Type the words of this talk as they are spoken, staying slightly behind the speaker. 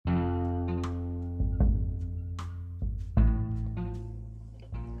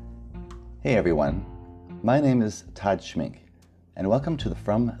Hey everyone, my name is Todd Schmink, and welcome to the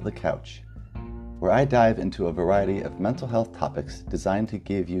From the Couch, where I dive into a variety of mental health topics designed to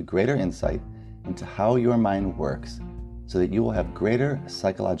give you greater insight into how your mind works so that you will have greater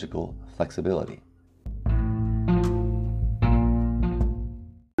psychological flexibility.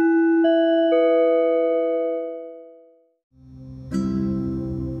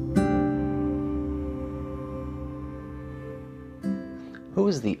 Who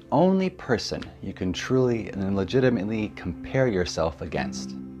is the only person you can truly and legitimately compare yourself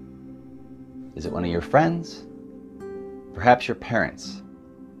against? Is it one of your friends? Perhaps your parents?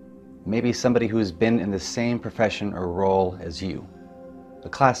 Maybe somebody who's been in the same profession or role as you? A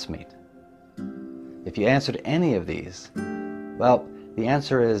classmate? If you answered any of these, well, the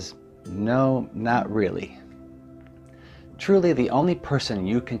answer is no, not really. Truly, the only person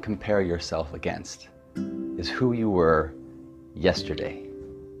you can compare yourself against is who you were yesterday.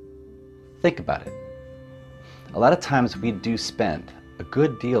 Think about it. A lot of times we do spend a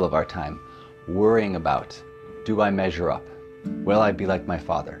good deal of our time worrying about, do I measure up? Will I be like my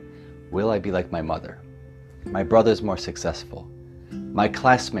father? Will I be like my mother? My brother's more successful. My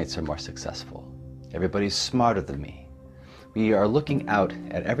classmates are more successful. Everybody's smarter than me. We are looking out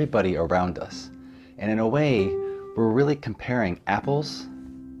at everybody around us, and in a way, we're really comparing apples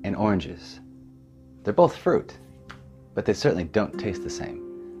and oranges. They're both fruit, but they certainly don't taste the same.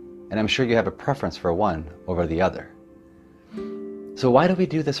 And I'm sure you have a preference for one over the other. So why do we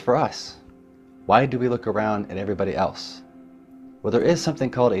do this for us? Why do we look around at everybody else? Well, there is something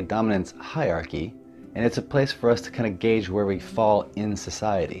called a dominance hierarchy, and it's a place for us to kind of gauge where we fall in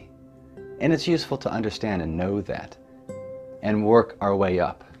society. And it's useful to understand and know that, and work our way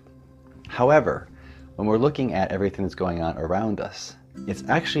up. However, when we're looking at everything that's going on around us, it's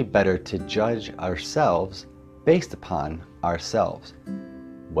actually better to judge ourselves based upon ourselves.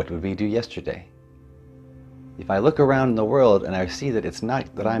 What did we do yesterday? If I look around in the world and I see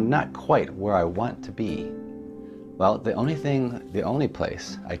that I'm not quite where I want to be, well, the only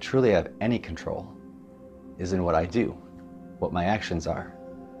place I truly have any control is in what I do, what my actions are.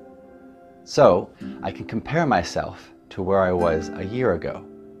 So I can compare myself to where I was a year ago,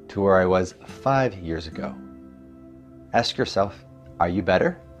 to where I was 5 years ago. Ask yourself, are you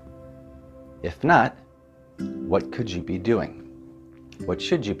better? If not, what could you be doing? What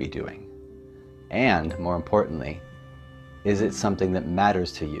should you be doing? And more importantly, is it something that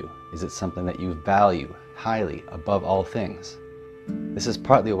matters to you? Is it something that you value highly above all things? This is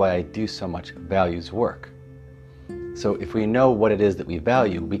partly why I do so much values work. So if we know what it is that we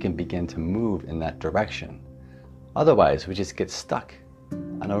value, we can begin to move in that direction. Otherwise, we just get stuck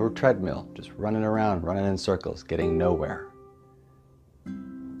on a treadmill, just running around, running in circles, getting nowhere.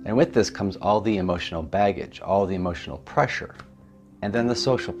 And with this comes all the emotional baggage, all the emotional pressure, and then the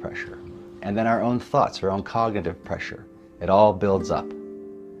social pressure, and then our own thoughts, our own cognitive pressure. It all builds up.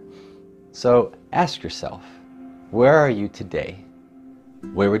 So ask yourself, where are you today?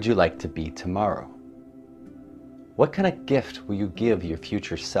 Where would you like to be tomorrow? What kind of gift will you give your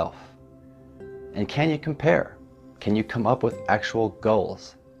future self? And can you compare? Can you come up with actual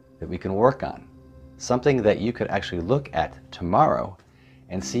goals that we can work on? Something that you could actually look at tomorrow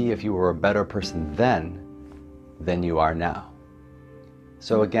and see if you were a better person then than you are now.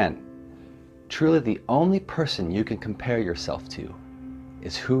 So again, truly the only person you can compare yourself to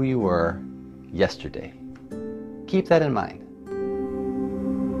is who you were yesterday. Keep that in mind.